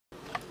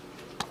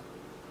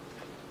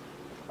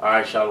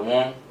Alright,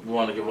 Shalom. We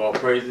want to give all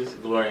praises,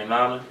 glory, and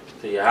honor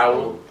to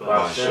Yahweh,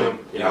 Ba'ashem,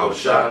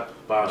 Yahushua,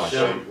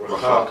 Ba'ashem,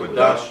 Rakah,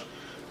 Kadash.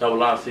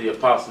 Double honor to the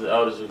apostles and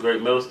elders of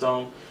Great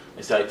Millstone,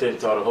 and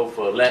salutations to all the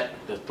hopeful elect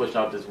that's pushing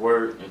out this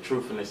word in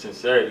truth and in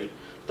sincerity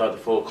throughout the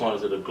four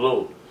corners of the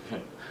globe,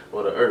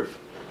 or the earth,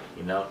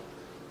 you know.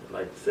 I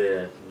like to say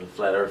that, the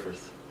flat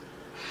earthers.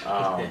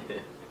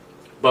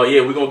 But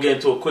yeah, we're going to get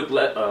into a quick,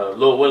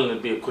 Lord willing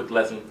to be a quick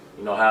lesson,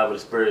 you know, however the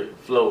Spirit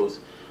flows.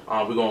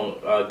 We're going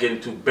to get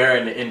into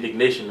bearing the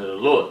indignation of the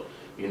Lord,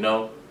 you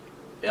know,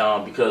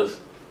 because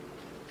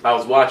I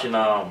was watching,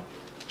 what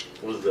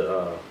was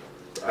the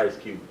Ice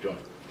Cube joint,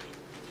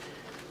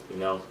 you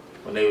know,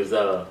 when they was,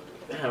 the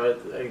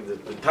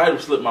title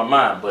slipped my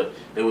mind, but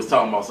they was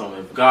talking about something.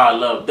 If God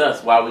loved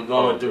us, why are we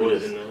going through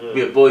this?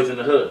 We are boys in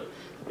the hood.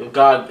 If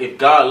God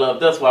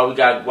loved us, why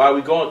are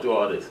we going through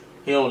all this?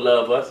 He don't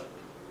love us.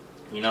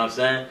 You know what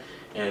I'm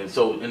saying?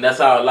 And that's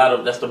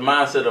how that's the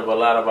mindset of a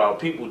lot of our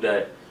people,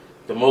 that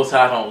the Most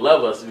High don't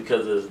love us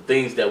because of the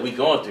things that we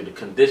going through, the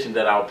condition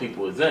that our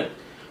people is in.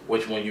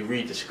 Which when you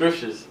read the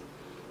scriptures,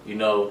 you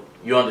know,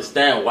 you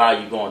understand why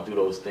you're going through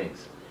those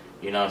things.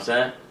 You know what I'm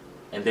saying?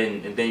 And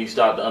then you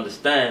start to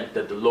understand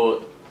that the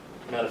Lord,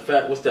 matter of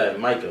fact, what's that?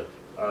 Micah.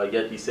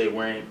 Yet he say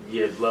when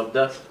ye have loved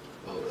us.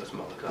 Oh, that's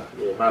Malachi.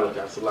 Yeah,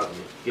 Malachi.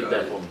 Salaki. Get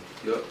that for me.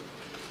 Yep.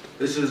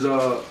 This is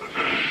the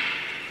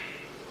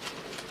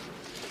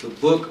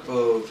book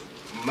of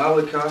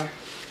Malachi.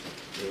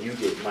 And you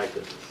get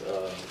Micah,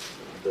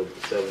 the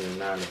 7 and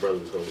 9, the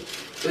brothers hold.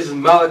 This is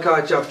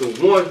Malachi chapter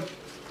 1,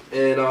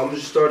 and I'm going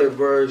to start at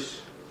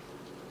verse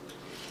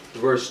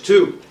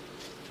 2.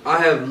 I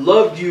have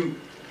loved you,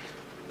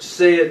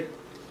 saith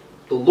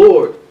the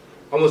Lord.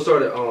 I'm going to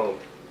start at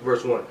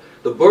verse 1.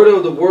 The burden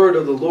of the word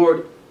of the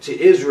Lord to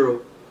Israel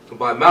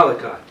by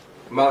Malachi.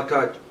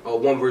 Malachi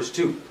 1 verse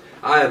 2.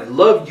 I have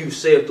loved you,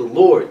 saith the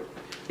Lord.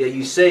 Yet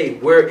you say,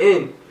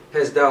 wherein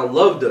hast thou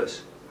loved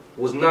us?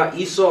 Was not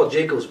Esau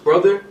Jacob's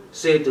brother,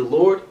 saith the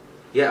Lord?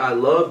 Yet I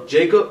love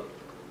Jacob.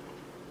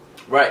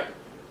 Right.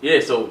 Yeah,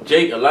 so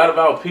a lot of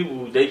our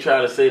people, they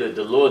try to say that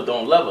the Lord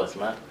don't love us,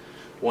 man.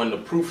 When the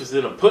proof is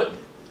in the pudding,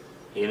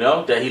 you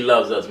know, that he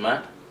loves us,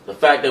 man. The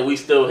fact that we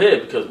still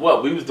here, because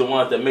what? We was the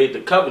ones that made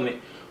the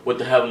covenant with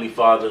the Heavenly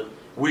Father.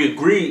 We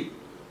agreed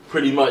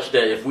pretty much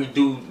that if we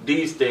do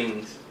these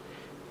things,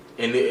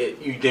 and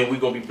then we're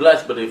going to be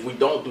blessed. But if we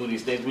don't do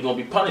these things, we're going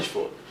to be punished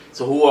for it.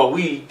 So who are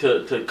we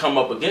to come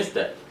up against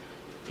that?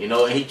 You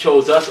know, and he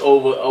chose us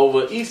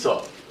over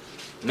Esau.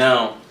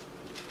 Now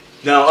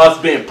us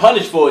being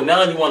punished for it,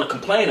 now you want to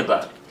complain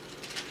about it.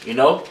 You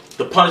know,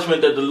 the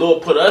punishment that the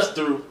Lord put us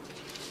through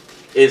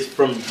is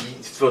for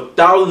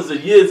thousands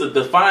of years of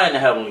defying the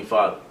Heavenly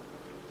Father.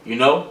 You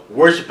know,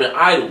 worshiping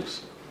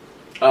idols,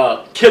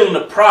 killing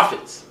the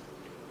prophets.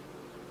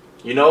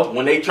 You know,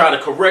 when they try to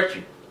correct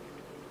you.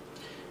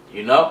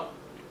 You know,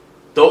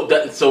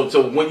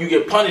 so when you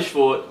get punished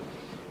for it,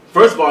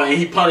 first of all, and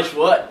he punished for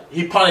what?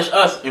 He punished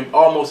us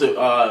almost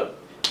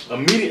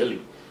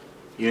immediately.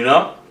 You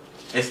know,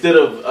 instead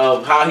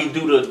of how he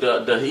do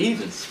the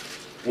heathens,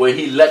 where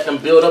he let them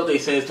build up their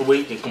sins to where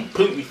he can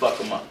completely fuck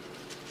them up.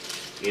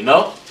 You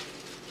know,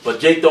 but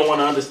Jake don't want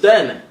to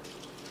understand that.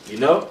 You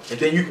know, and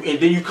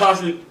then you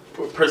constantly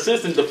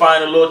persist in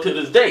defying the Lord to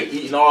this day,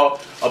 eating all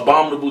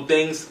abominable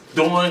things,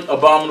 doing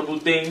abominable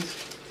things.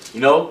 You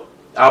know.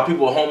 Our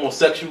people are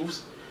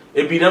homosexuals.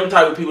 It be them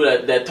type of people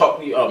that talk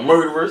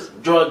murderers,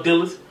 drug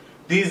dealers.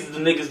 These are the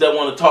niggas that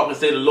want to talk and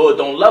say the Lord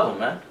don't love them,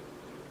 man.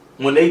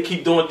 When they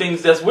keep doing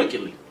things that's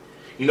wickedly,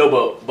 you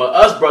know. But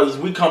us brothers,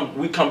 we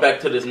come back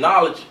to this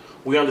knowledge.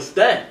 We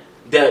understand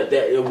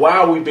that why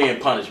are we being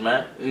punished,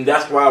 man? And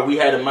that's why we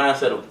had a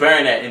mindset of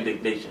bearing that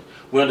indignation.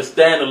 We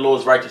understand the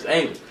Lord's righteous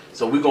anger,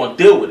 so we're gonna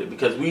deal with it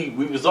because we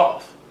was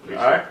off. All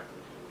right.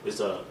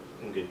 It's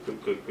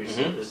quick.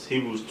 It's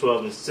Hebrews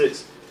 12 and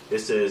 6. It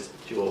says,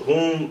 for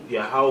whom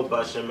Yahweh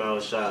Ba'ashem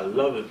Yahushua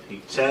loveth,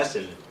 he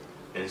chasteneth,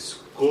 and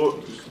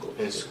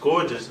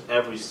scourges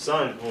every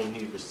son whom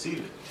he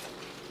receiveth.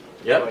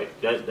 Yep.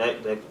 Right.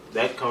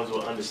 That comes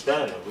with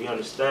understanding. We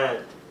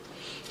understand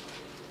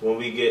when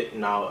we get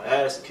in our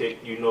ass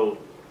kicked, you know,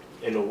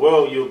 in the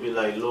world you'll be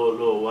like, Lord,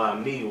 why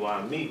me?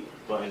 Why me?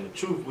 But in the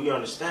truth, we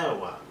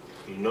understand why.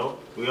 You know?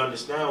 We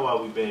understand why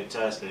we've been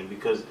chastened,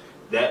 because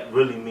that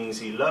really means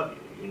he loves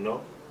you, you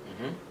know?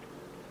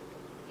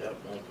 Yep,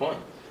 on point.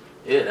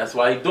 Yeah, that's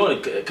why he's doing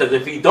it. Because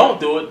if he don't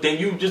do it, then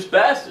you just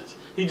bastards.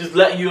 He just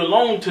letting you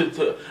alone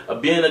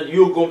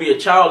you're going to be a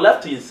child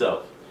left to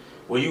yourself.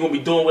 Where you're going to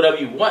be doing whatever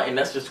you want, and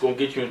that's just going to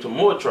get you into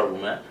more trouble,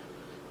 man.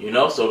 You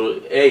know, so,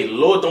 hey, the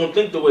Lord don't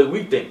think the way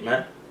we think,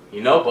 man.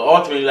 You know, but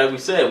ultimately, like we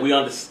said, we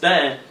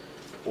understand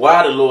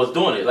why the Lord's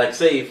doing it. Like,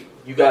 say, if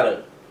you got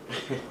to...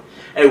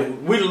 hey,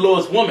 we the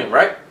Lord's woman,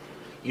 right?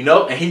 You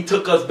know, and he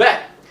took us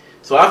back.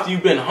 So after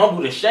you've been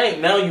humbled and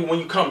shamed, now when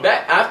you come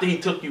back, after he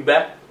took you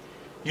back,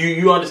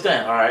 you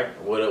understand, all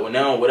right,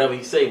 now whatever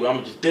he say, well, I'm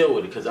going to just deal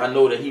with it because I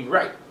know that he's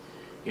right.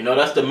 You know,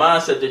 that's the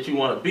mindset that you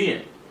want to be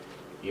in.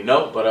 You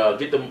know, but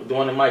get the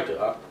one in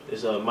Micah.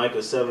 It's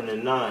Micah 7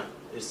 and 9.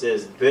 It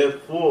says,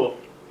 therefore,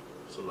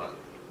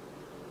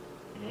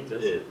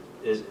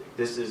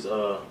 This is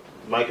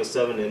Micah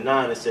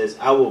 7:9. It says,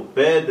 "I will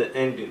bear the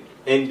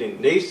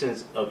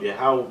indignations of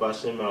Yahweh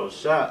B'Shem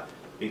Yahushua,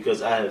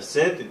 because I have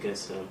sinned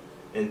against him,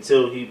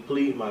 until he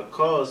plead my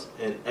cause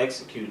and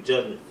execute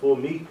judgment for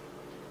me.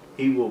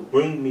 He will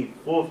bring me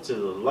forth to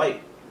the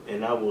light,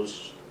 and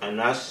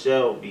I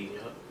shall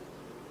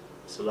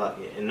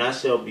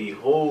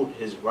behold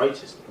his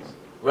righteousness."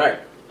 Right.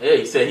 Hey,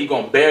 he said he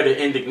gonna bear the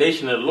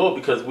indignation of the Lord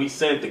because we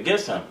sinned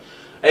against him.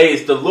 Hey,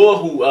 it's the Lord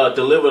who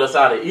delivered us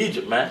out of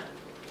Egypt, man.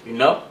 You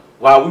know,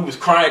 while we was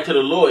crying to the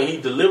Lord, and he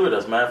delivered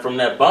us, man, from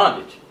that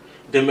bondage.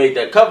 Then made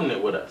that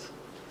covenant with us.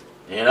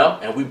 You know,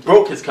 and we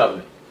broke his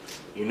covenant.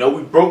 You know,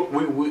 we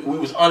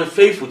was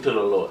unfaithful to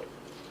the Lord.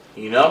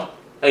 You know,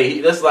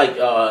 hey, that's like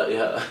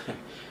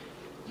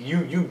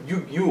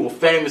you a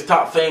famous,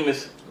 top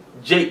famous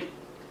Jake.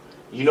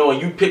 You know,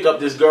 and you pick up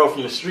this girl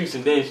from the streets,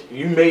 and then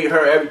you made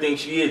her everything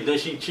she is. Then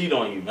she cheat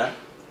on you, man.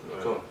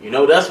 Right. You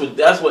know, that's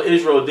what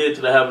Israel did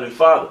to the Heavenly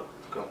Father.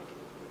 Come.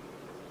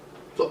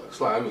 So,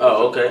 slide.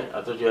 Oh, okay.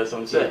 I thought you had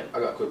something to say. Yeah, I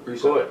got a quick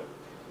precept. Go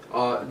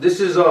ahead. This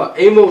is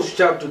Amos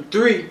chapter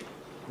 3,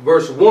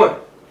 verse 1.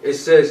 It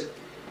says,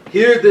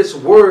 "Hear this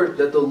word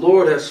that the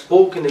Lord has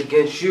spoken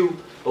against you,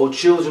 O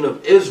children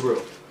of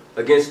Israel,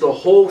 against the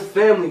whole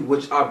family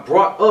which I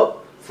brought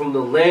up from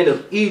the land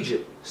of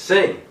Egypt,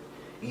 saying,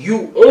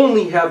 You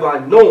only have I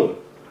known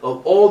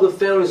of all the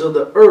families of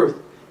the earth,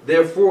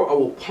 therefore I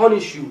will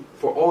punish you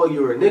for all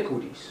your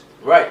iniquities."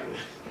 Right.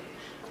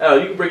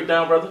 You can break it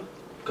down, brother.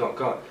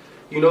 Come.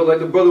 You know, like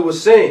the brother was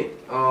saying,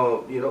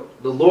 you know,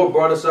 the Lord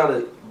brought us out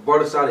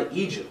of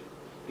Egypt.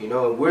 You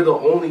know, and we're the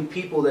only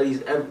people that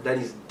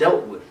he's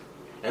dealt with.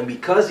 And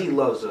because he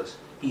loves us,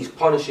 he's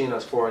punishing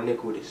us for our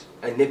iniquities.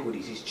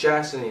 He's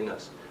chastening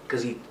us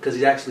because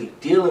he's actually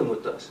dealing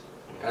with us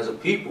as a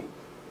people.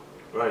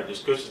 Right. The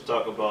scriptures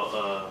talk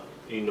about,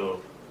 you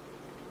know,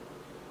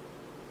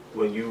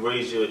 when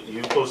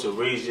you're supposed to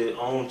raise your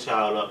own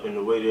child up in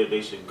the way that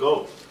they should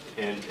go,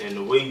 and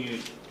the way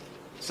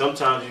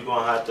sometimes you're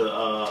gonna have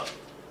to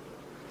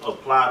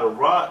apply the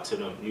rod to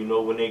them, you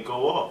know, when they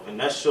go off, and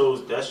that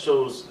shows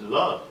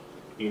love,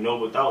 you know.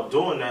 Without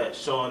doing that,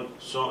 showing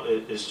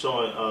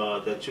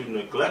that you're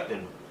neglecting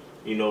them,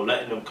 you know,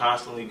 letting them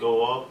constantly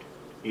go off,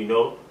 you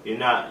know. You're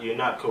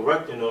not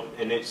correcting them,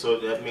 and so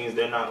that means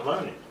they're not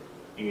learning,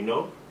 you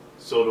know.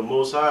 So the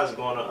Most High is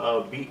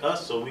gonna beat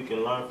us so we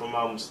can learn from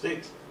our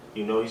mistakes,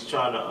 you know. He's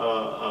trying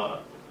to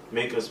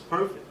make us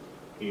perfect,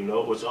 you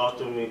know, which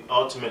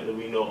ultimately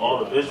we know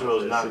all of Israel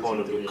is not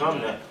going to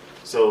become that.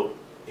 So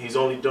he's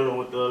only dealing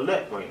with the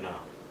elect right now.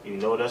 You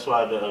know, that's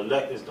why the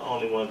elect is the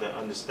only one that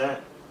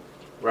understand.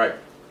 Right.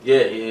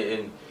 Yeah,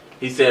 and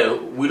he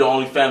said we the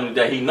only family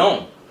that he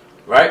known.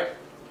 Right?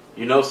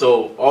 You know,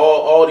 so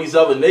all these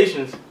other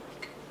nations,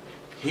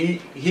 he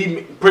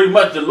pretty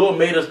much, the Lord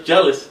made us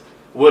jealous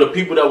with a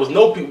people that was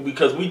no people,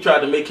 because we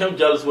tried to make him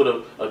jealous with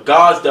a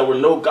gods that were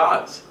no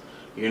gods.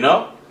 You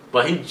know?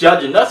 But he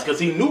judging us because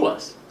he knew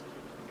us.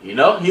 You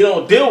know? He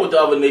don't deal with the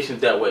other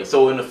nations that way.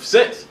 So in a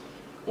sense,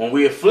 when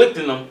he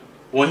afflicting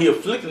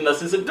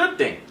us, it's a good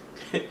thing.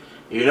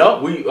 You know,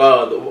 we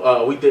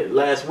did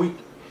last week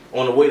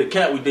on the way to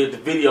camp. We did the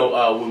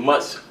video with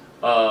much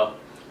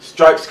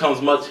stripes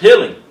comes much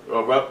healing.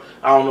 I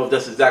don't know if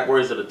that's the exact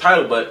words of the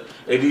title, but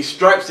if these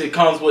stripes, it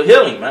comes with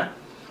healing, man.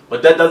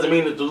 But that doesn't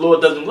mean that the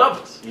Lord doesn't love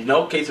us. You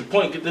know, case in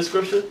point, get this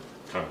scripture.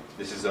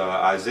 This is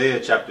Isaiah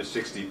chapter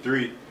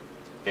 63,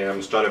 and I'm going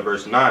to start at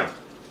verse 9.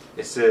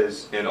 It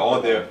says, "In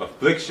all their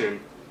affliction,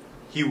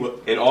 he was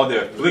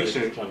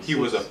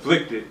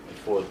afflicted,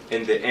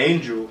 and the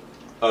angel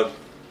of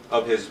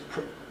his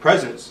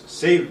presence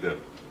saved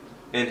them.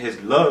 In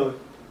his love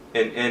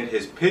and in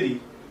his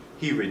pity,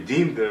 he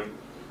redeemed them,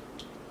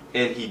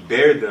 and he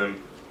bare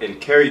them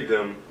and carried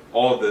them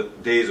all the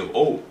days of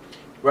old."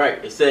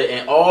 Right. It said,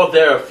 in all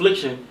their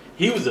affliction,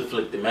 he was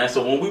afflicted, man.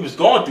 So when we was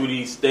going through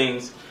these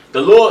things, the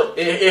Lord,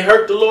 it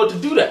hurt the Lord to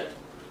do that.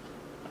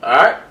 All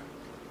right?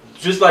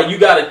 Just like you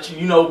got to,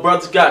 you know,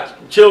 brothers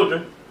got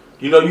children.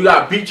 You know, you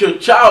got to beat your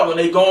child when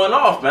they going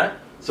off, man.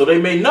 So they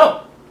may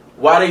know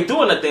why they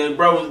doing that thing.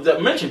 Brothers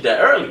that mentioned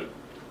that earlier.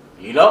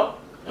 You know?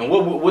 And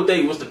what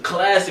was the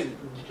classic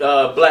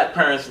black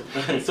parents,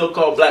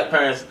 so-called black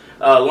parents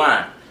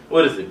line.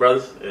 What is it,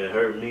 brothers? It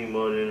hurt me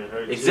more than it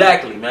hurt you.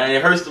 Exactly, man.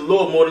 It hurts the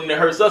Lord more than it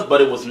hurts us, but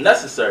it was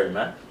necessary,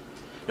 man.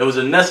 It was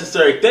a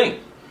necessary thing.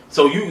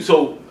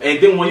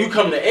 And then when you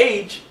come to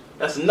age,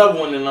 that's another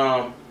one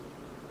in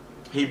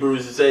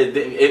Hebrews. It said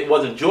it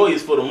wasn't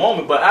joyous for the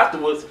moment, but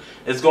afterwards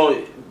it's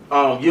going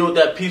to yield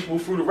that peaceful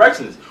fruit of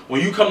righteousness.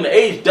 When you come to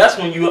age, that's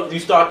when you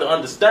start to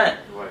understand.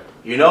 Right.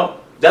 You know,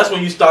 that's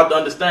when you start to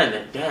understand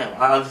that. Damn,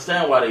 I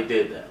understand why they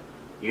did that.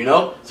 You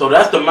know, so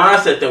that's the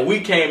mindset that we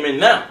came in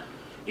now.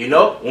 You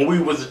know, when we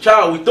was a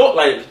child, we thought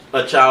like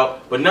a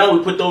child, but now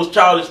we put those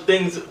childish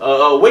things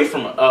away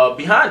from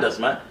behind us,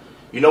 man.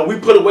 You know, we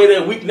put away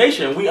that weak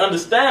nation, and we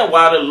understand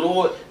why the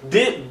Lord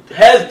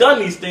has done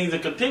these things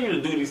and continue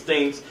to do these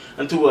things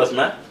unto us,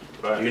 man.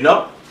 Right. You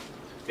know?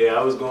 Yeah,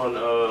 I was going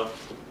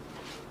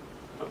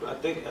I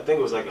think it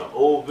was like an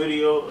old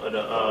video of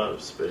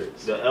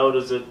the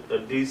elders of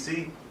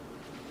DC,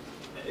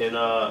 and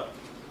the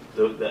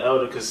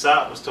elder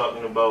Kasap was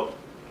talking about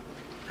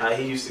how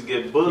he used to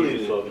get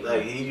bullied,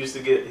 like he used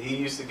to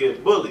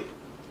get bullied,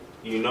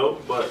 you know.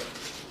 But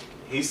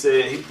he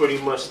said he pretty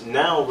much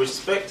now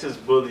respects his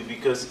bully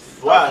because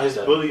why? His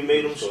bully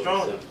made him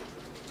stronger,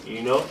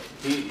 you know.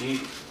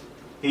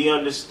 He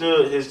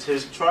understood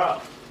his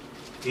trial.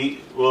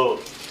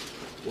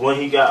 When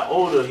he got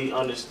older, he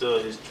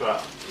understood his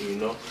trial, you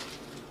know.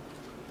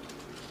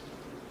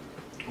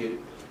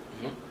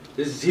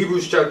 This is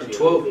Hebrews chapter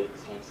 12,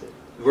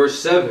 verse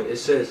 7. It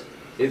says,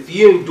 if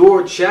ye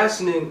endure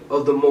chastening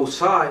of the Most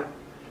High,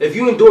 if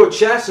you endure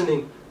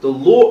chastening, the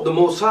Lord, the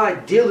Most High,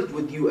 dealeth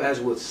with you as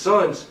with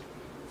sons.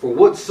 For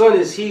what son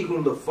is he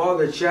whom the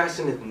Father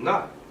chasteneth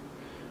not?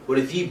 But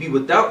if ye be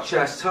without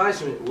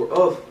chastisement,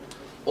 whereof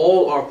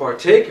all are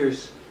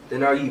partakers,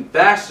 then are ye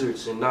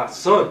bastards and not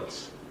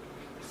sons.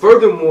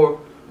 Furthermore,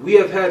 we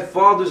have had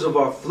fathers of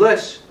our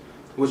flesh,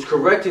 which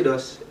corrected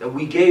us, and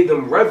we gave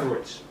them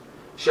reverence.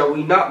 Shall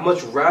we not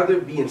much rather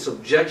be in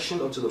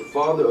subjection unto the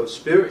Father of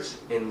spirits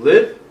and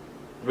live?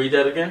 Read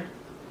that again.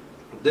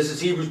 This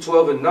is Hebrews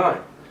 12 and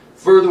 9.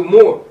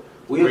 Furthermore,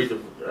 we Read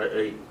have,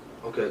 the 8.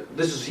 okay,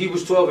 this is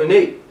Hebrews 12 and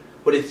 8.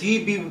 But if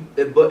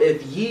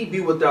ye be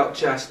without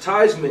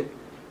chastisement,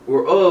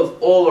 whereof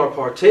all are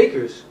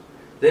partakers,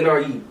 then are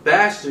ye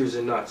bastards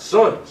and not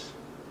sons.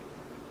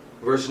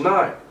 Verse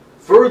 9.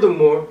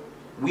 Furthermore,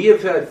 we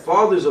have had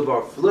fathers of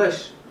our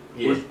flesh,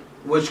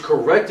 which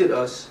corrected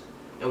us,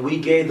 and we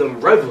gave them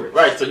reverence.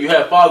 Right, so you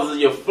have fathers of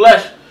your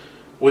flesh,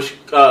 which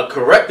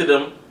corrected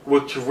them,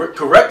 which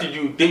corrected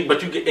you,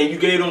 but you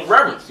gave them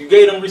reverence. You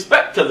gave them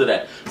respect because of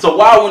that. So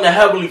why, when the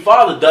Heavenly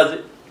Father does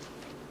it,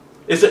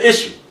 it's an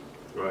issue.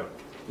 Right.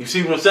 You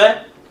see what I'm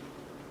saying?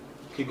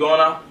 Keep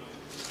going on.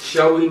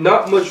 Shall we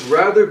not much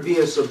rather be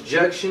in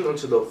subjection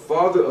unto the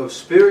Father of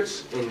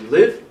spirits and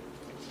live?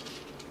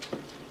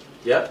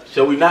 Yeah.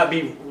 Shall we not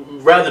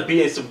rather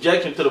be in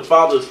subjection to the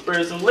Father of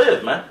spirits and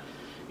live, man?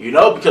 You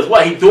know, because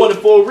what? He's doing it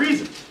for a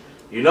reason.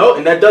 You know,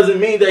 and that doesn't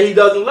mean that he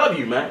doesn't love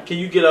you, man. Can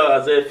you get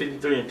Isaiah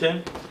 53 and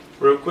 10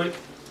 real quick?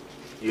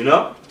 You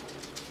know?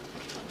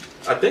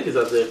 I think it's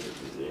Isaiah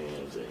 53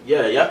 and 10.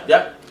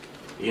 Yeah.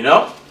 You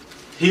know?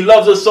 He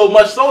loves us so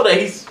much so that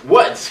he's,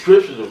 what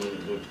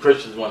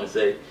Christians want to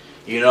say,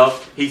 you know,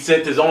 he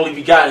sent his only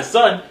begotten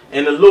son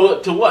and the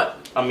Lord to what?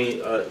 I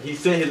mean, he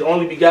sent his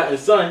only begotten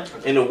son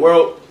in the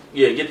world.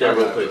 Yeah, get that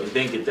real quick and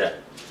then get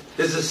that.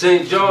 This is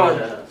St.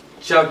 John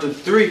chapter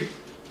 3,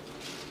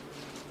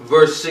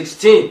 verse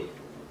 16.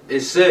 It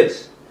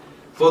says,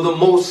 for the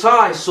Most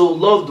High so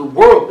loved the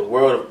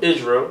world of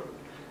Israel,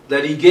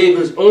 that he gave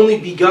his only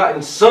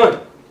begotten son,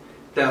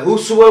 that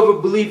whosoever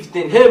believeth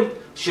in him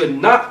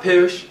should not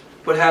perish,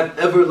 but have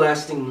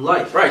everlasting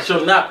life. Right,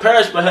 shall not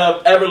perish, but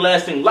have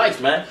everlasting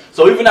life, man.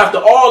 So even after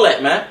all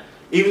that, man,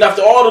 even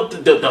after all we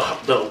played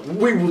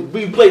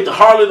the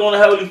harlot on the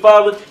Heavenly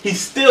Father, he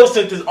still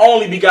sent his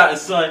only begotten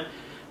son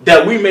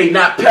that we may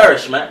not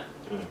perish, man.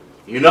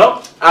 You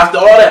know? After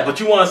all that, but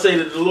you want to say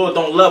that the Lord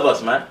don't love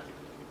us, man.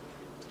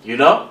 You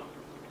know?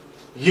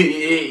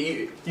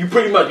 You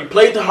pretty much, you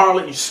played the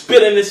harlot, you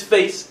spit in his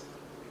face,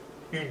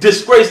 you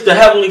disgraced the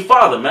Heavenly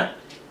Father, man.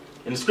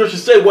 And the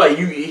scriptures say what?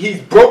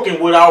 He's broken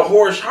with our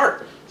whorish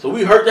heart. So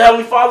we hurt the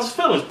Heavenly Father's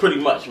feelings pretty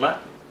much, man.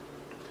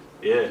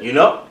 Yeah. You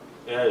know?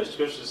 Yeah, the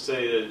scriptures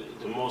say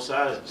that the Most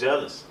High is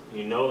jealous,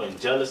 you know, and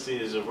jealousy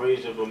is a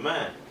rage of a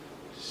man.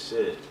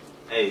 Shit.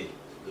 Hey,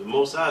 the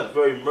Most High is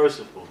very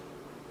merciful.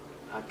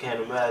 I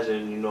can't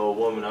imagine, you know, a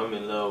woman I'm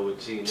in love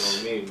with cheating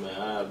on me, man.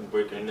 I'd be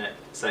breaking her neck.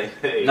 Say,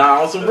 hey.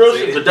 Nah, on some real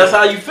shit, but that's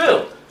how you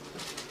feel.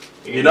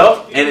 You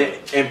know?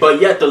 But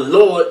yet the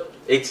Lord,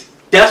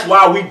 that's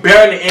why we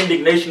bearing the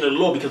indignation of the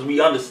Lord, because we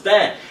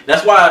understand.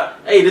 That's why,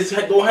 hey, this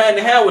go hand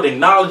in hand with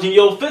acknowledging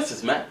your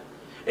offenses, man.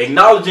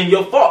 Acknowledging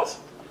your faults.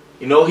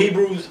 You know,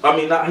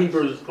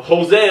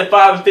 Hosea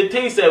 5 and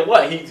 15 said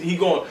what? He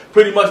going to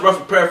pretty much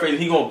roughly paraphrase,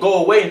 he going to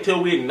go away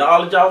until we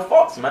acknowledge our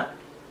faults, man.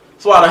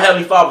 That's why the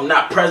Heavenly Father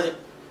not present.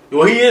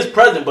 Well, he is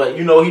present, but,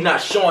 you know, he's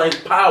not showing his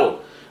power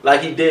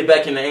like he did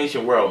back in the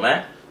ancient world,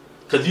 man.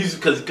 Because he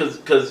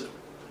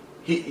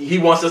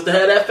wants us to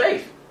have that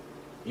faith.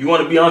 You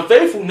want to be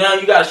unfaithful, now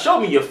you got to show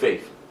me your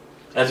faith.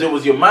 As it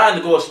was your mind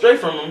to go astray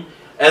from him,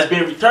 as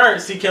being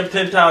returned, seek him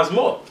 10 times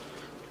more.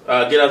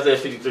 Get Isaiah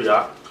 53,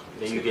 y'all.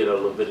 Then you get a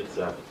little bit of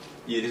time.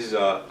 Yeah, this is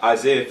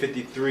Isaiah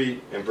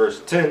 53 and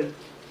verse 10.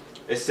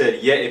 It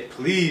said, yet it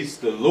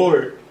pleased the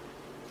Lord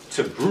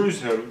to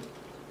bruise him.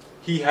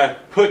 He hath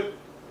put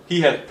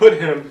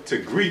him to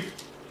grief.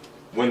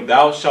 When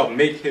thou shalt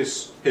make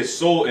his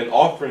soul an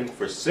offering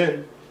for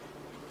sin,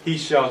 he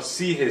shall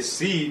see his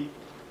seed.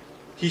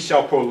 He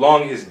shall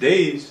prolong his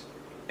days,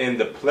 and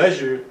the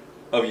pleasure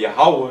of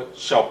Yahweh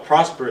shall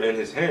prosper in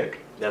his hand.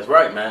 That's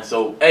right, man.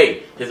 So,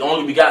 hey, his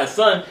only begotten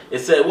son, it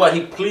said what?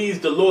 He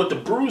pleased the Lord to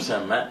bruise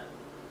him, man.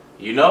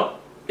 You know?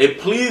 It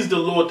pleased the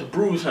Lord to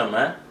bruise him,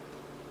 man.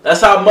 That's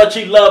how much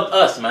he loved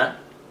us, man.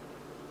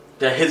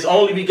 That his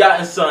only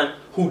begotten son,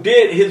 who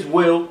did his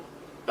will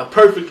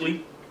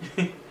perfectly,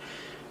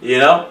 You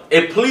know,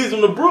 it pleased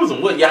him to bruise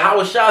him. What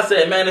Yahweh Shah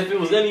said, man, if it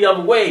was any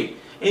other way,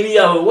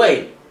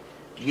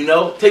 you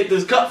know, take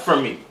this cup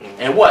from me.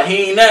 And what?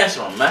 He ain't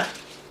answering, man.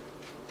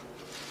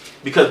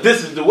 Because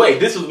this is the way.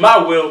 This is my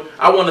will.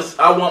 I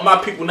want my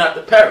people not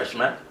to perish,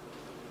 man.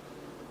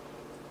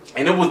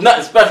 And it was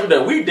nothing special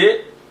that we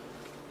did.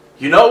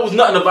 You know, it was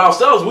nothing of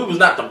ourselves. We was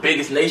not the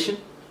biggest nation.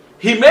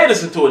 He made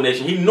us into a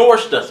nation. He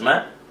nourished us,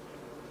 man.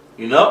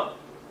 You know?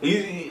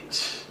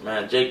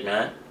 Man, Jake,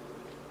 man.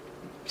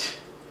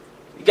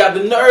 You got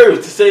the nerve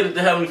to say that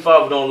the Heavenly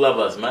Father don't love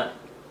us, man.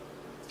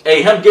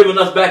 Hey, him giving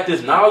us back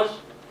this knowledge,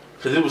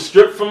 because it was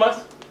stripped from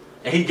us,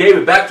 and he gave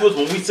it back to us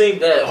when we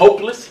seemed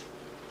hopeless.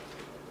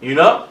 You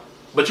know?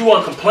 But you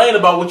want to complain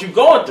about what you're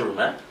going through,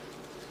 man.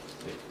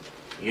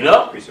 You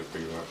know? Piece of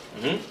free, right?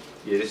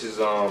 Mm-hmm. Yeah, this is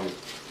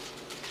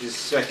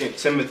 2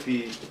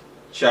 Timothy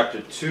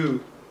chapter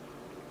 2,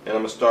 and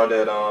I'm gonna start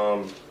at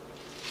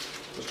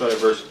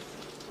verse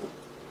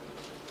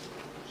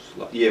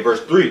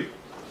 3.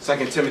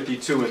 2 Timothy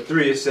 2 and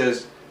 3, it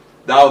says,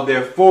 "Thou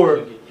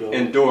therefore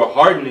endure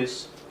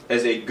hardness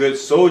as a good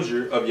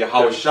soldier of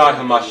Yahweh Shah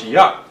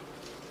Hamashiach."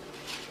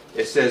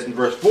 It says in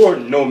verse 4,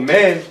 "No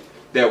man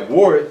that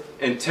warreth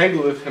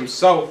entangleth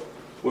himself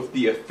with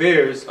the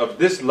affairs of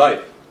this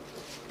life,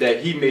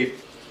 that he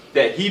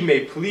may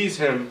please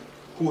him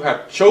who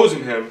hath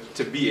chosen him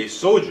to be a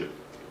soldier."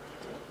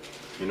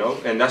 You know,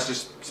 and that's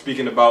just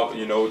speaking about,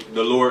 you know,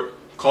 the Lord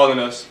calling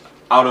us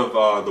out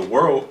of the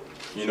world,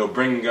 you know,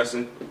 bringing us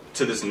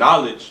into this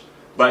knowledge.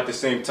 But at the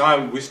same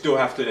time, we still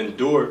have to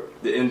endure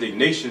the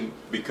indignation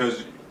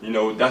because, you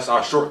know, that's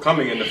our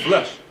shortcoming in the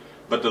flesh.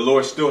 But the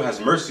Lord still has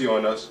mercy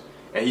on us,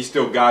 and he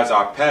still guides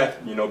our path,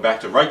 you know,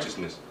 back to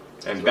righteousness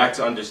and back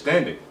to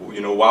understanding,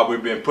 you know, while we're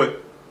being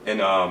put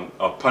in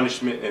a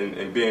punishment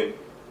and being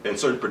in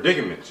certain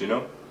predicaments, you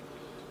know.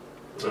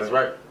 That's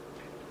right.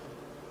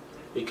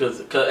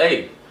 Because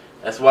hey,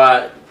 that's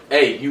why,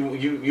 hey,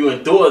 you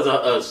endure as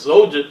a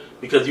soldier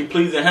because you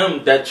pleasing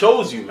him that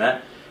chose you,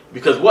 man.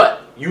 Because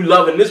what? You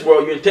love in this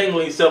world, you're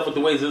entangling yourself with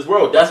the ways of this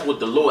world. That's what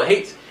the Lord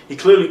hates. He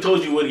clearly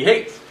told you what he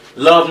hates.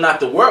 Love not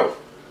the world.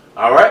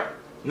 Alright?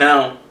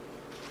 Now,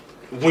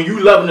 when you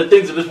loving the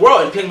things of this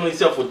world, entangling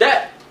yourself with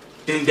that,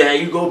 then there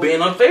you go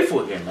being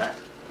unfaithful again, man.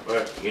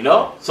 Right. You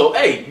know? So,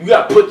 hey, you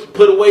got to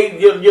put away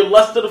your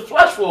lust of the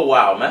flesh for a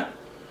while, man.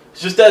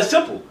 It's just that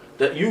simple.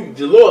 That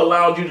the Lord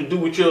allowed you to do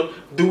what you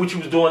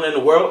was doing in the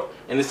world.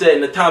 And it said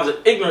in the times of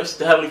ignorance,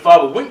 the Heavenly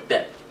Father winked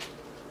that.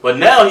 But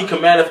now he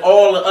commandeth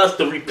all of us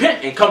to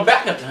repent and come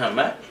back unto him,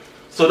 man.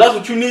 So that's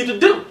what you need to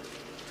do.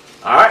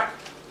 Alright?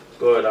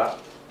 Go ahead, Al.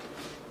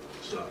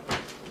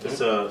 It's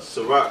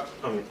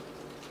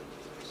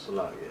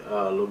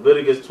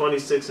Leviticus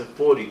 26 and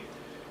 40.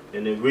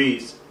 And it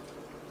reads,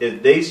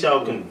 "If they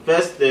shall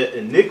confess their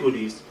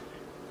iniquities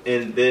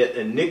and their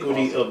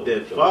iniquity of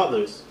their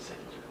fathers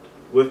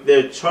with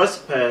their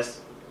trespass."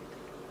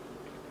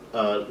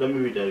 Let me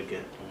read that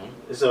again.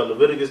 It's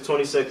Leviticus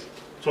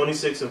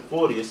 26 and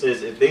 40. It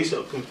says, "If they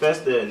shall confess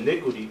their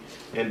iniquity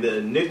and the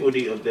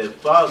iniquity of their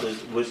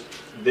fathers, which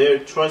their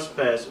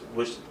trespass,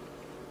 which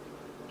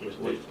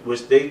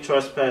they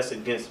trespass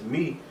against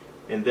me,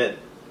 and that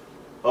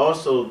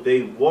also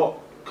they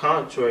walk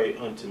contrary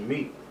unto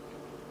me."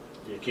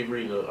 You keep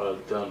reading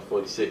down to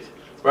 46.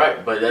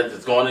 Right, but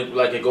that's going to,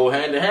 like, it go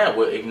hand in hand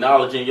with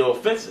acknowledging your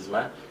offenses,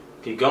 man.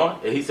 Keep going.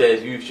 And he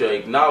says you shall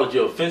acknowledge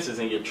your offenses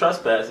and your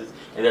trespasses,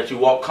 and that you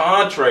walk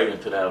contrary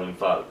unto the Heavenly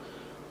Father.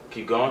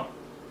 Keep going.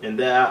 "And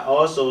that I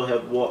also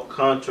have walked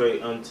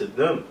contrary unto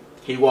them."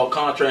 He walked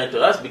contrary unto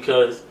us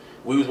because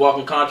we was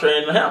walking contrary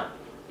unto him.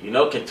 You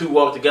know, can two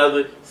walk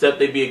together except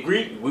they be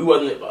agreed? We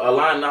wasn't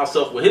aligning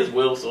ourselves with his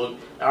will, so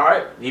all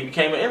right, he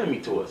became an enemy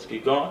to us.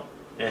 Keep going.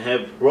 "And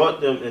have brought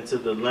them into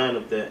the land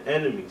of their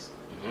enemies.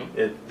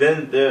 If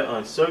then their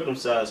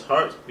uncircumcised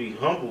hearts be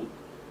humbled,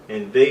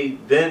 and they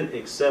then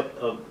accept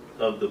of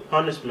the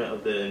punishment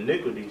of their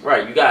iniquities."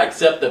 Right, you gotta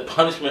accept the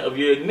punishment of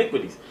your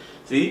iniquities.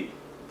 See,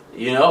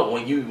 you know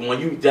now you know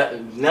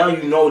that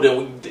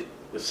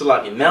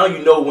now you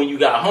know when you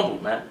got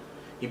humbled, man.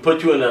 He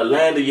put you in the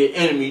land of your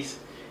enemies.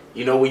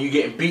 You know, when you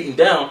getting beaten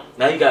down,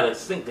 now you gotta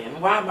think, then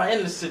why am I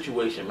in this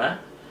situation, man?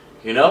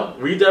 You know,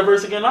 read that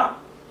verse again out.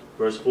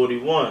 Verse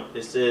 41,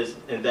 it says,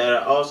 "And that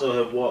I also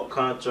have walked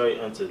contrary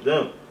unto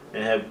them,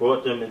 and have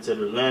brought them into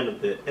the land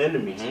of their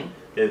enemies.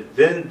 If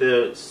then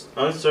their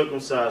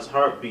uncircumcised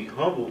heart be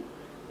humbled,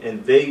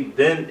 and they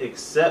then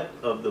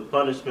accept of the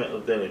punishment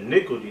of their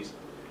iniquities,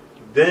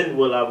 then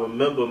will I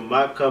remember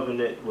my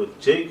covenant with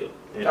Jacob."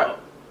 And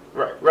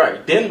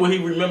Right. Then will he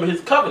remember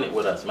his covenant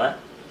with us, man.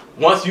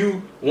 Once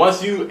you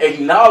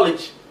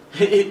acknowledge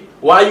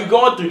why you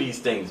going through these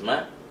things,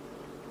 man.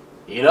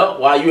 You know,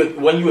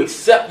 when you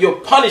accept your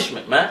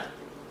punishment, man.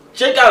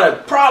 Jake got a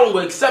problem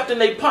with accepting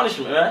their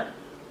punishment, man.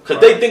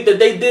 Because they think that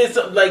they did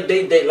something like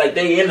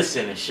they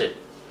innocent and shit.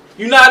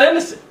 You're not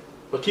innocent.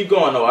 But keep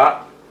going, though,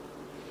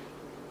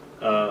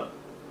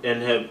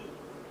 and have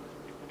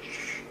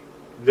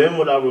Then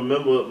will I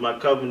remember my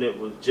covenant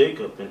with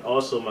Jacob, and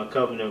also my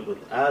covenant with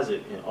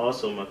Isaac, and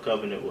also my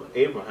covenant with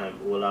Abraham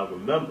will I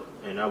remember,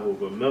 and I will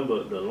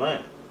remember the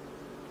land.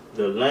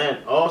 The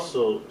land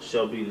also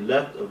shall be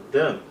left of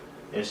them,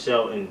 and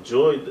shall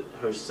enjoy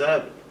her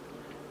Sabbath,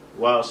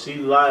 while she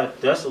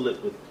lieth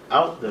desolate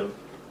without them.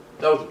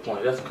 That was the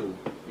point. That's cool.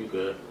 You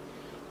good.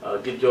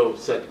 Get Job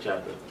 2nd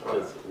chapter.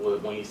 Because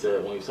when he was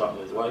talking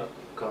to his wife.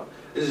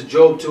 This is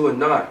Job 2 and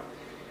 9.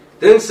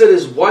 Then said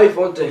his wife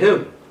unto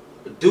him,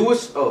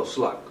 Doest,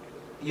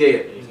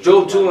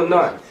 Job 2 and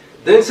 9.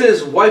 Then said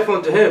his wife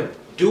unto him,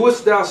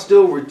 Doest thou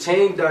still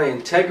retain thy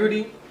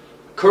integrity?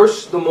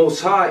 Curse the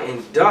Most High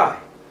and die.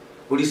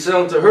 But he said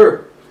unto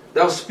her,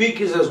 Thou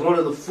speakest as one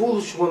of the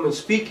foolish women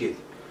speaketh.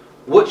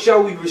 What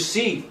shall we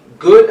receive?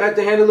 Good at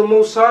the hand of the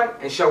Most High?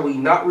 And shall we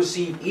not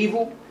receive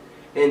evil?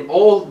 And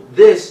all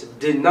this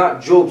did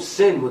not Job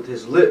sin with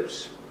his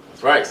lips.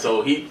 That's right.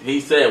 So he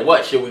said,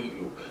 what? Should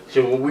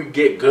we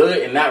get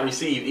good and not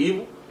receive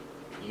evil?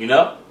 You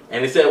know?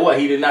 And he said what?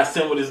 He did not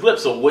sin with his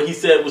lips. So what he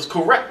said was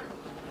correct.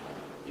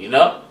 You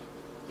know?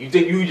 You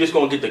think you just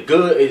going to get the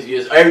good? Is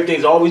just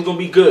everything's always going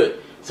to be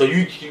good. So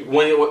you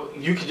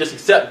can just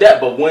accept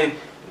that. But when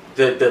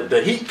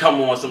the heat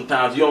come on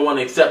sometimes, you don't want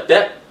to accept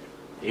that.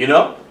 You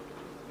know?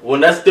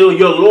 When that's still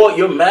your Lord,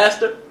 your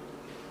master,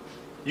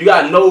 you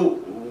got to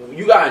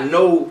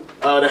know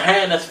the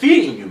hand that's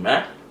feeding you,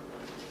 man.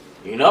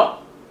 You know?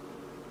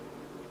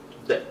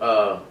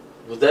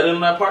 Was that in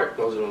that part?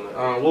 What was it on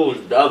that? What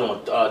was the other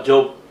one?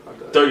 Job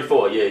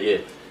 34. Yeah.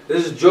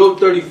 This is Job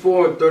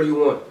 34 and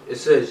 31. It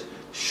says,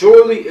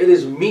 Surely it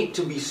is meet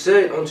to be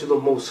said unto the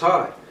Most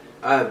High,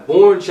 I have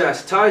borne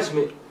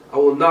chastisement, I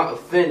will not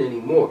offend any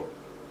more.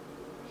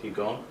 Keep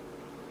going.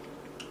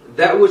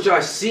 That which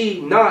I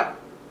see not,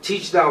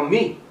 teach thou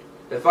me.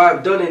 If I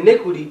have done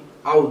iniquity,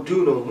 I will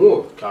do no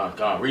more. Come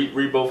on.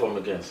 Read both of them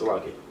again. So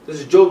like it. This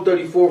is Job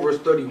 34 verse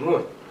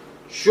 31.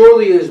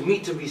 Surely it is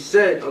meet to be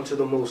said unto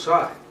the Most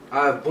High,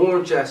 I have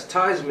borne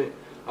chastisement,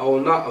 I will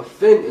not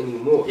offend any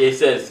more. It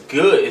says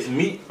good is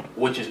meet,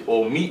 which is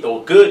meet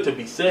or good to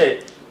be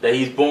said that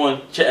he's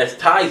borne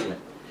chastisement,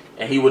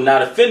 and he will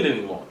not offend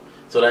anymore.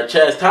 So that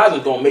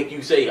chastisement is gonna make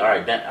you say, all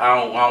right, I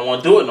don't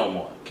want to do it no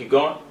more. Keep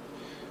going.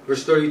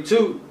 Verse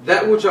 32.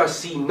 That which I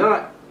see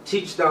not,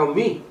 teach thou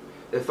me.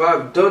 If I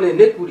have done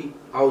iniquity,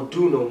 I will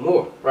do no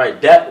more. Right.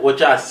 That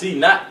which I see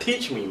not,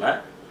 teach me,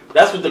 man.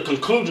 That's what the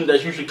conclusion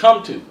that you should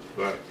come to.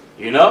 Right.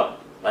 You know?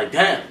 Like,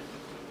 damn.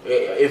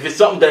 If it's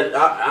something that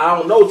I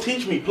don't know,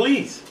 teach me,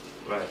 please.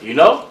 Right. You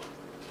know?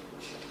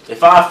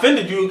 If I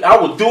offended you, I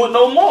will do it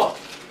no more.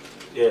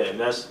 Yeah, and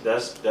that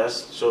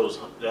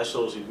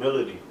shows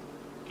humility,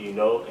 you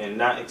know, and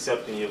not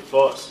accepting your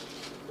faults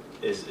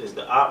is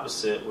the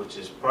opposite, which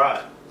is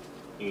pride.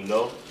 You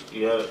know?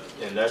 Yeah,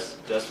 and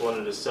that's one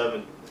of the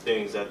 7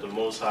 things that the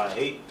Most High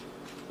hate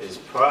is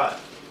pride.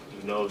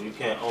 You know, if you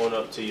can't own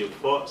up to your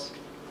faults,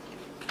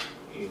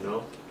 you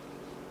know,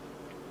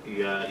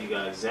 you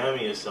gotta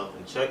examine yourself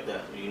and check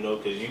that. You know,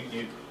 because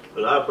a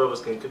lot of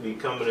brothers can be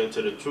coming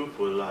into the truth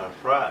with a lot of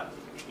pride.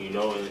 You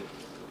know, and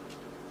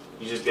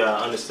you just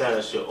gotta understand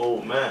that's your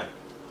old man.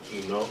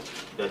 You know,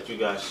 that you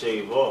gotta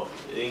shave off.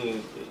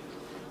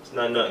 It's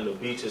not nothing to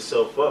beat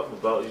yourself up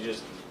about. You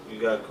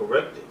gotta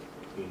correct it.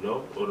 You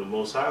know, or the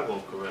Most High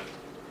gonna correct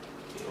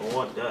it. You don't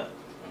want that.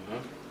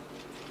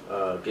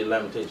 Get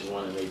Lamentations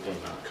 1 and 18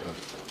 now.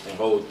 And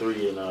hold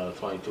 3 and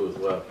 22 as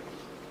well.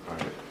 All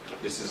right.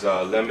 This is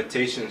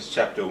Lamentations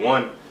chapter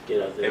 1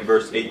 and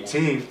verse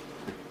 18.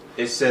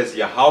 It says,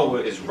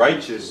 Yahweh is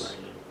righteous,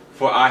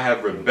 for I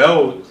have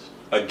rebelled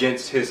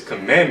against his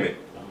commandment.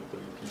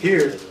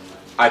 Here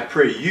I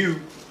pray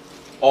you,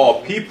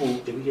 all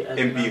people,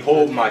 and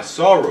behold my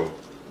sorrow.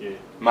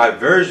 My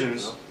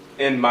virgins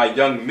and my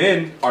young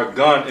men are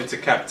gone into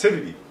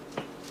captivity.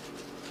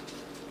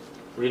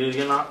 Read it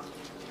again now.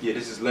 Yeah,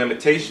 this is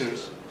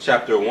Lamentations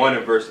chapter 1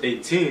 and verse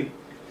 18.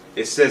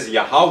 It says,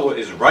 Yahweh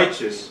is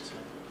righteous,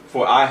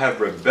 for I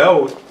have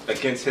rebelled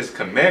against his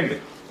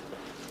commandment.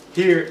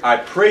 Here I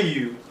pray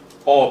you,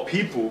 all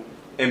people,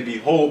 and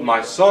behold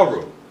my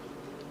sorrow.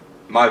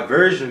 My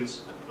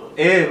virgins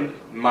and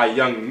my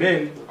young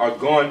men are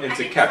gone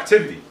into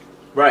captivity.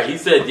 Right, he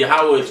said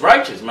Yahweh is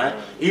righteous,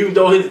 man. Even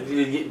though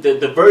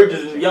the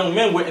virgins and young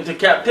men went into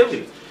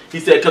captivity. He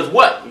said, because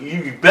what?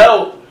 You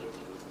rebelled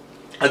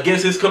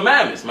against his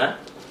commandments, man.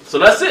 So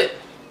that's it.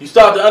 You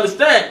start to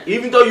understand,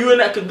 even though you're in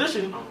that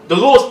condition, the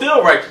Lord's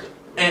still righteous.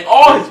 In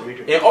all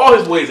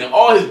his ways and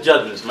all his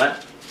judgments, man.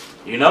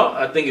 You know,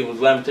 I think it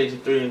was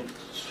Lamentations 3 and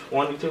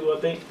 22, I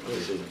think. Let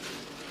me see.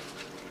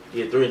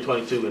 Yeah, 3 and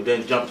 22, and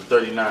then jump to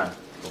 39.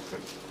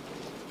 Okay.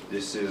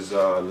 This is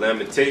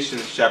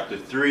Lamentations chapter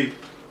 3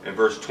 and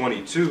verse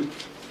 22.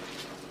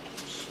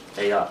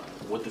 Hey,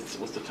 what's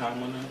the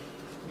time on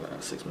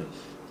that? 6 minutes.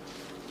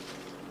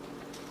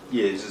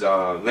 Yeah, this is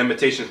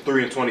Lamentations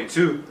 3 and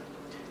 22.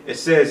 It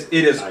says,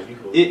 it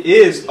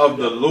is of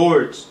the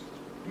Lord's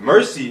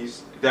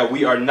mercies that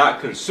we are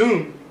not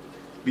consumed,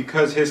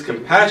 because his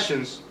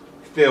compassions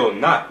fail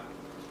not.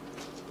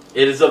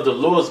 It is of the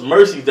Lord's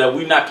mercy that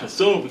we not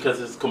consumed, because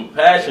his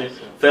compassion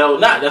failed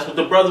not. That's what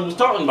the brother was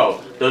talking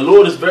about. The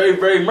Lord is very,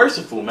 very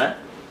merciful, man.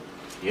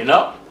 You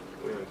know?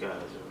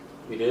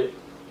 We did?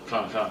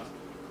 Come on.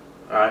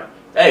 Alright.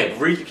 Hey,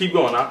 keep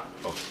going now.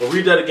 Okay. Well,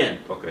 read that again.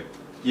 Okay.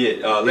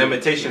 Yeah,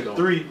 Lamentation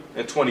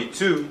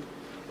 3:22,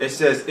 it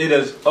says, it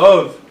is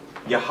of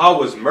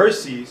Yahweh's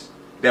mercies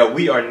that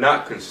we are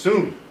not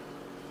consumed,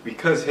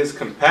 because his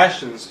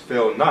compassions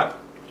fail not.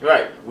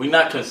 Right. We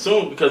not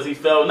consumed because he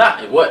fell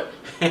not. And what?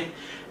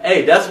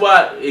 Hey, that's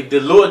why the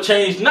Lord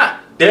changed not.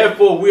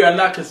 Therefore, we are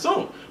not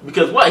consumed.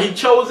 Because what? He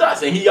chose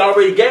us, and he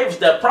already gave us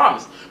that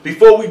promise.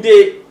 Before we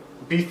even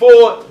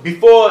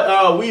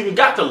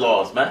got the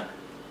laws, man.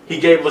 He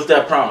gave us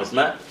that promise,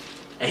 man.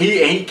 And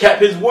he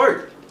kept his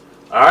word.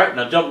 Alright,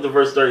 now jump to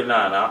verse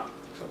 39 now.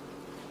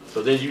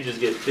 So then you just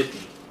get 50.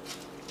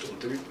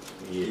 3?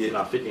 Yeah,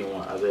 not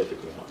 51. Isaiah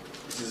 51.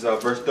 This is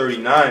verse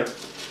 39.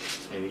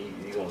 And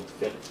you going to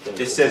finish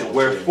it says,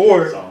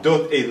 wherefore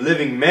doth a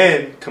living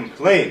man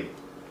complain,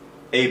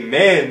 a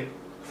man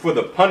for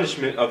the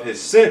punishment of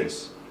his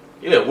sins.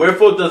 Yeah,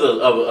 wherefore does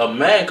a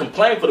man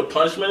complain for the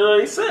punishment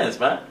of his sins,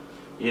 man?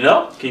 You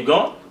know? Keep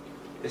going.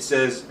 It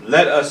says,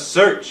 let us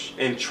search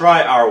and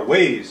try our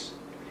ways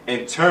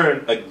and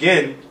turn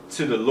again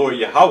to the Lord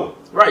Yahweh.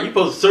 Right, you're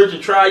supposed to search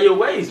and try your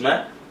ways,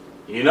 man.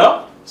 You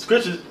know?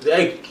 Scriptures,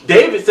 hey,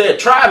 David said,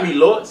 try me,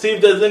 Lord. See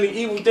if there's any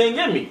evil thing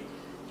in me.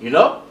 You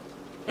know?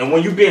 And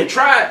when you're being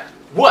tried,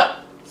 what?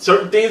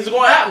 Certain things are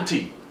going to happen to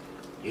you.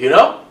 You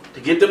know?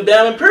 To get them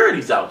damn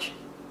impurities out you.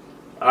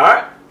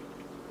 Alright?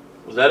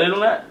 Was that it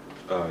on that?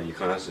 You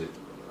can't, that's it.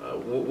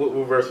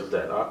 What verse was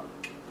that?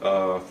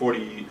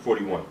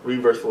 41.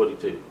 Read verse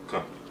 42.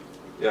 Come.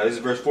 Yeah, this is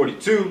verse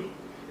 42.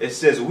 It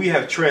says, we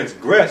have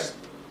transgressed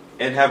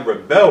and have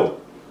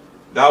rebelled.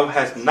 Thou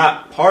hast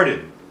not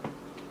pardoned.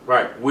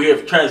 Right. We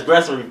have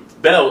transgressed and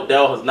rebelled.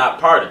 Thou hast not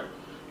pardoned.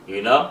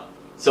 You know?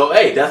 So,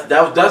 hey,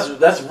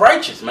 that's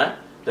righteous, man.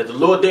 That the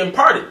Lord didn't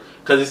pardon.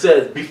 Because it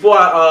says, before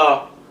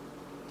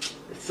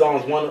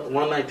Psalms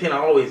 119, I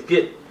always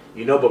get,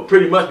 you know, but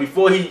pretty much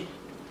before he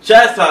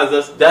chastised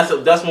us,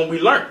 that's when we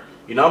learn.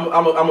 You know,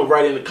 I'm going to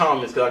write in the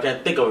comments because I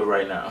can't think of it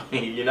right now.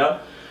 You know?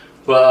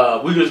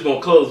 But we're just going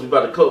to close. We're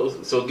about to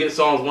close. So get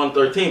Psalms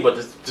 113. But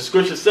the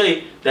scriptures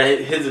say that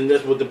and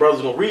that's what the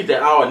brother's going to read,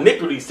 that our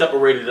iniquity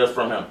separated us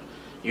from him.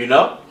 You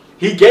know?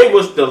 He gave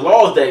us the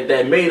laws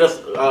that made us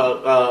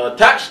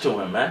attached to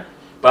him, man.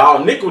 But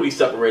our iniquity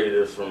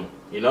separated us from him.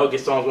 You know?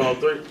 Get Psalms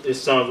 103. It's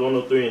Psalms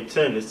 103 and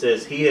 10. It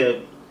says, He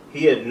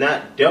had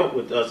not dealt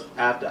with us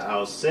after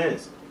our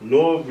sins,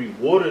 nor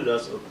rewarded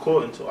us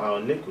according to our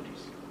iniquities.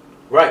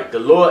 Right. The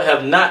Lord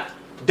have not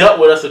dealt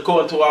with us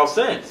according to our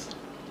sins,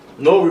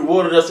 nor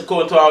rewarded us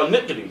according to our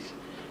iniquities.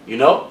 You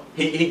know,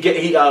 he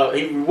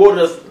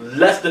rewarded us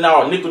less than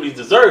our iniquities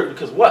deserve,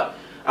 because what?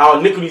 Our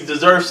iniquities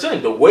deserve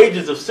sin. The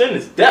wages of sin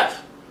is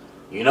death.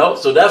 You know,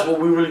 so that's what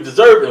we really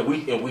deserve, and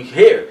we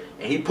here.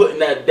 And he putting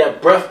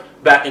that breath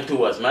back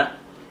into us, man.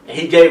 And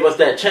he gave us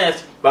that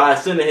chance by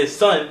sending his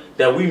son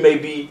that we may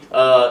be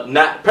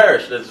not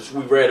perish, as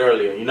we read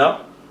earlier. You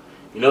know.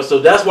 You know, so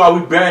that's why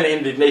we bearing the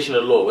indignation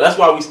of the Lord. That's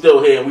why we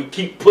still here, and we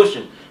keep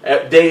pushing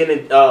day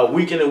in and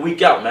week in and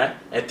week out, man,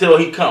 until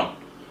he come.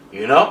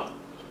 You know?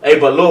 Hey,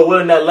 but Lord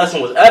willing, that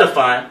lesson was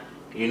edifying,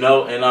 you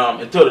know, and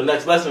until the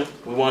next lesson,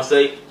 we want to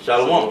say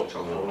shalom.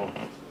 Shalom.